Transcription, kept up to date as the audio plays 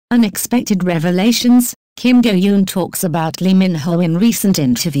Unexpected revelations, Kim Go-eun talks about Lee Min-ho in recent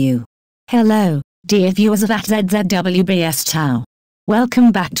interview. Hello, dear viewers of @ZZWBS Chow.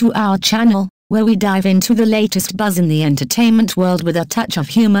 Welcome back to our channel, where we dive into the latest buzz in the entertainment world with a touch of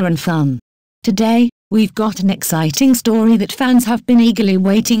humor and fun. Today, we've got an exciting story that fans have been eagerly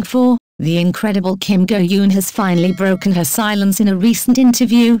waiting for. The incredible Kim Go-eun has finally broken her silence in a recent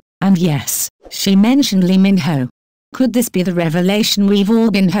interview, and yes, she mentioned Lee Min-ho. Could this be the revelation we've all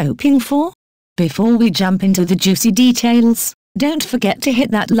been hoping for? Before we jump into the juicy details, don't forget to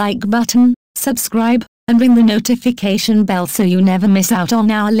hit that like button, subscribe, and ring the notification bell so you never miss out on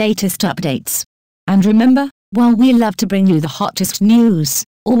our latest updates. And remember, while we love to bring you the hottest news,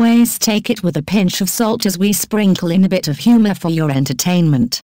 always take it with a pinch of salt as we sprinkle in a bit of humor for your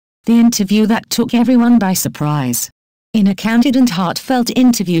entertainment. The interview that took everyone by surprise. In a candid and heartfelt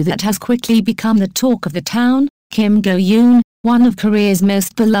interview that has quickly become the talk of the town, Kim Go-eun, one of Korea's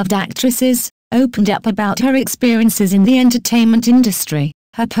most beloved actresses, opened up about her experiences in the entertainment industry,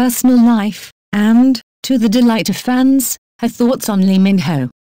 her personal life, and, to the delight of fans, her thoughts on Lee Min-ho.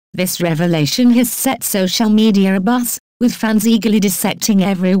 This revelation has set social media abuzz, with fans eagerly dissecting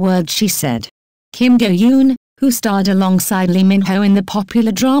every word she said. Kim Go-eun, who starred alongside Lee Min-ho in the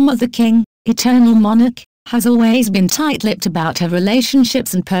popular drama The King, Eternal Monarch, has always been tight-lipped about her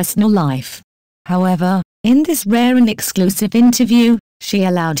relationships and personal life. However, in this rare and exclusive interview, she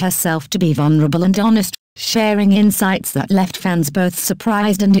allowed herself to be vulnerable and honest, sharing insights that left fans both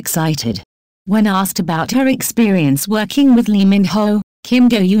surprised and excited. When asked about her experience working with Lee Min-ho, Kim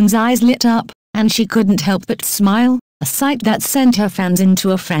Go-eun's eyes lit up, and she couldn't help but smile, a sight that sent her fans into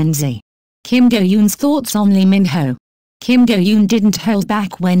a frenzy. Kim Go-eun's thoughts on Lee Min-ho. Kim Go-eun didn't hold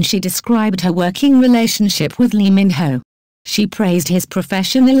back when she described her working relationship with Lee Min-ho. She praised his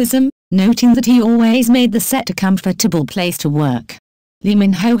professionalism, noting that he always made the set a comfortable place to work. Lee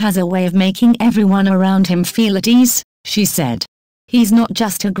Min-ho has a way of making everyone around him feel at ease, she said. He's not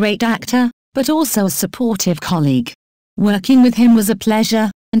just a great actor, but also a supportive colleague. Working with him was a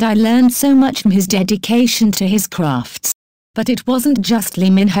pleasure, and I learned so much from his dedication to his crafts. But it wasn't just Lee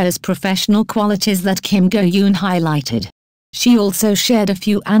Min-ho's professional qualities that Kim Go-eun highlighted. She also shared a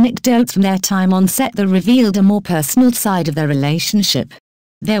few anecdotes from their time on set that revealed a more personal side of their relationship.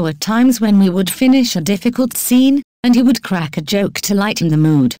 There were times when we would finish a difficult scene, and he would crack a joke to lighten the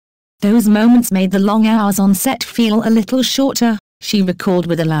mood. Those moments made the long hours on set feel a little shorter, she recalled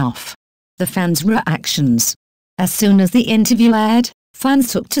with a laugh. The fans' reactions. As soon as the interview aired,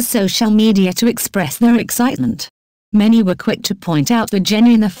 fans took to social media to express their excitement. Many were quick to point out the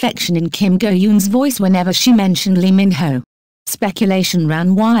genuine affection in Kim Go-eun's voice whenever she mentioned Lee Min-ho. Speculation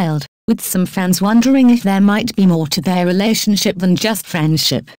ran wild, with some fans wondering if there might be more to their relationship than just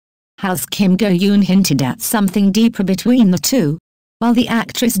friendship. Has Kim Go-eun hinted at something deeper between the two? While the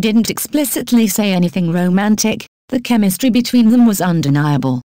actress didn't explicitly say anything romantic, the chemistry between them was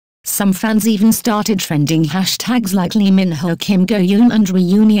undeniable. Some fans even started trending hashtags like Lee Min-ho Kim Go-eun and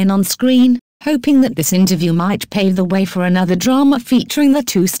reunion on screen, hoping that this interview might pave the way for another drama featuring the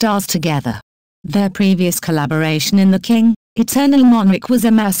two stars together. Their previous collaboration in The King, Eternal Monarch was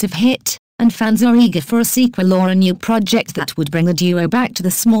a massive hit, and fans are eager for a sequel or a new project that would bring the duo back to the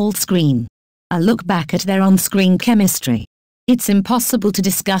small screen. A look back at their on-screen chemistry. It's impossible to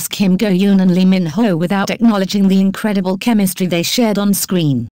discuss Kim Go-eun and Lee Min-ho without acknowledging the incredible chemistry they shared on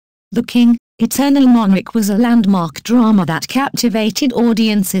screen. The King, Eternal Monarch was a landmark drama that captivated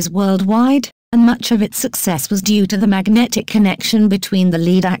audiences worldwide, and much of its success was due to the magnetic connection between the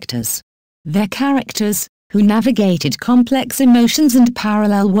lead actors. Their characters, who navigated complex emotions and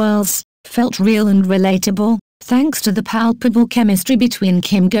parallel worlds, felt real and relatable, thanks to the palpable chemistry between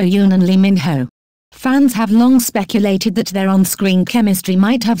Kim Go-eun and Lee Min-ho. Fans have long speculated that their on-screen chemistry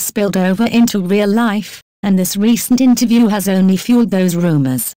might have spilled over into real life, and this recent interview has only fueled those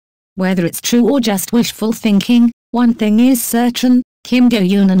rumors. Whether it's true or just wishful thinking, one thing is certain, Kim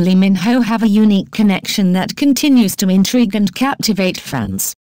Go-eun and Lee Min-ho have a unique connection that continues to intrigue and captivate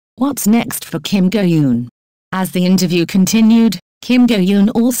fans. What's next for Kim Go-eun? As the interview continued, Kim Go-eun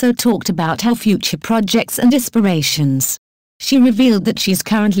also talked about her future projects and aspirations. She revealed that she's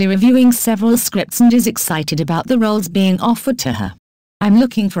currently reviewing several scripts and is excited about the roles being offered to her. "I'm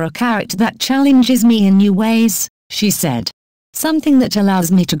looking for a character that challenges me in new ways," she said. "Something that allows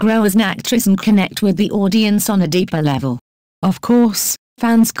me to grow as an actress and connect with the audience on a deeper level." Of course,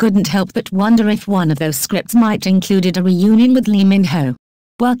 fans couldn't help but wonder if one of those scripts might included a reunion with Lee Min-ho.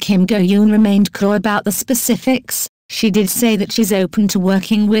 While Kim Go-eun remained coy about the specifics, she did say that she's open to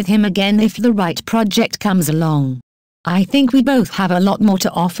working with him again if the right project comes along. "I think we both have a lot more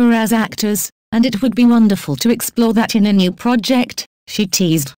to offer as actors, and it would be wonderful to explore that in a new project," she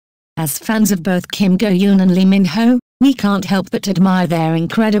teased. As fans of both Kim Go-eun and Lee Min-ho, we can't help but admire their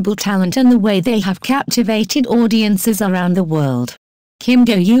incredible talent and the way they have captivated audiences around the world. Kim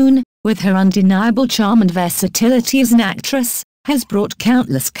Go-eun, with her undeniable charm and versatility as an actress, has brought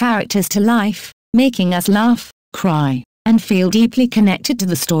countless characters to life, making us laugh, cry, and feel deeply connected to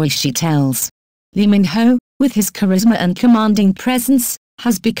the stories she tells. Lee Min-ho, with his charisma and commanding presence,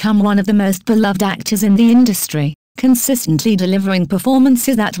 has become one of the most beloved actors in the industry, consistently delivering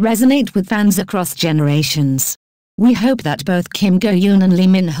performances that resonate with fans across generations. We hope that both Kim Go-eun and Lee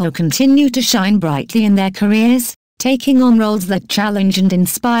Min-ho continue to shine brightly in their careers, taking on roles that challenge and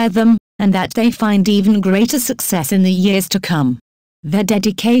inspire them, and that they find even greater success in the years to come. Their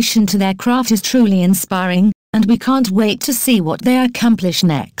dedication to their craft is truly inspiring, and we can't wait to see what they accomplish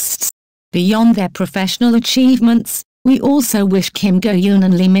next. Beyond their professional achievements, we also wish Kim Go-eun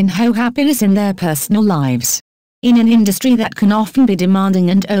and Lee Min-ho happiness in their personal lives. In an industry that can often be demanding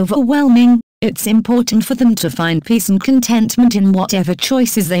and overwhelming, it's important for them to find peace and contentment in whatever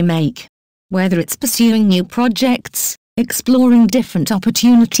choices they make. Whether it's pursuing new projects, exploring different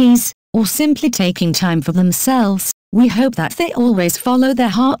opportunities, or simply taking time for themselves, we hope that they always follow their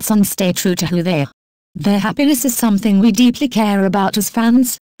hearts and stay true to who they are. Their happiness is something we deeply care about as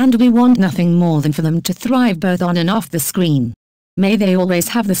fans, and we want nothing more than for them to thrive both on and off the screen. May they always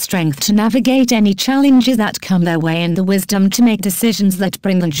have the strength to navigate any challenges that come their way and the wisdom to make decisions that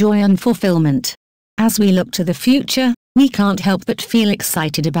bring them joy and fulfillment. As we look to the future, we can't help but feel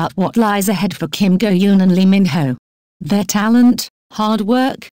excited about what lies ahead for Kim Go-eun and Lee Min-ho. Their talent, hard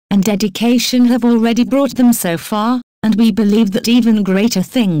work, and dedication have already brought them so far, and we believe that even greater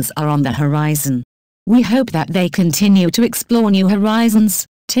things are on the horizon. We hope that they continue to explore new horizons,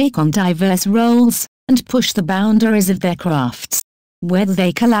 take on diverse roles, and push the boundaries of their crafts. Whether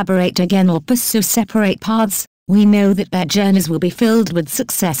they collaborate again or pursue separate paths, we know that their journeys will be filled with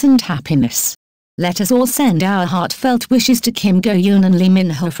success and happiness. Let us all send our heartfelt wishes to Kim Go-eun and Lee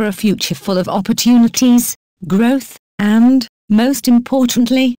Min-ho for a future full of opportunities, growth, and, most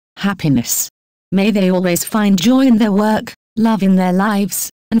importantly, happiness. May they always find joy in their work, love in their lives,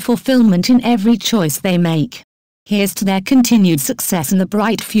 and fulfillment in every choice they make. Here's to their continued success and the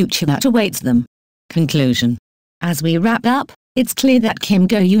bright future that awaits them. Conclusion. As we wrap up, it's clear that Kim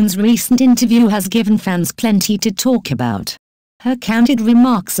Go-eun's recent interview has given fans plenty to talk about. Her candid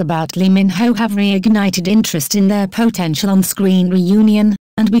remarks about Lee Min-ho have reignited interest in their potential on-screen reunion,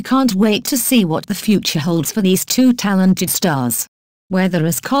 and we can't wait to see what the future holds for these two talented stars. Whether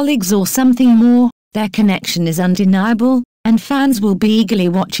as colleagues or something more, their connection is undeniable, and fans will be eagerly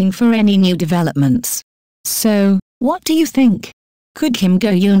watching for any new developments. So, what do you think? Could Kim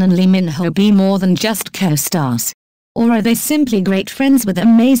Go-eun and Lee Min-ho be more than just co-stars? Or are they simply great friends with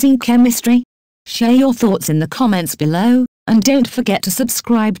amazing chemistry? Share your thoughts in the comments below, and don't forget to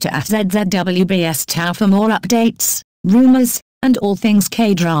subscribe to @ZZWBS Tau for more updates, rumors, and all things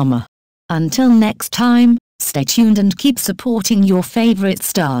K-drama. Until next time, stay tuned and keep supporting your favorite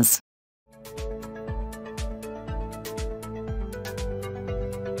stars.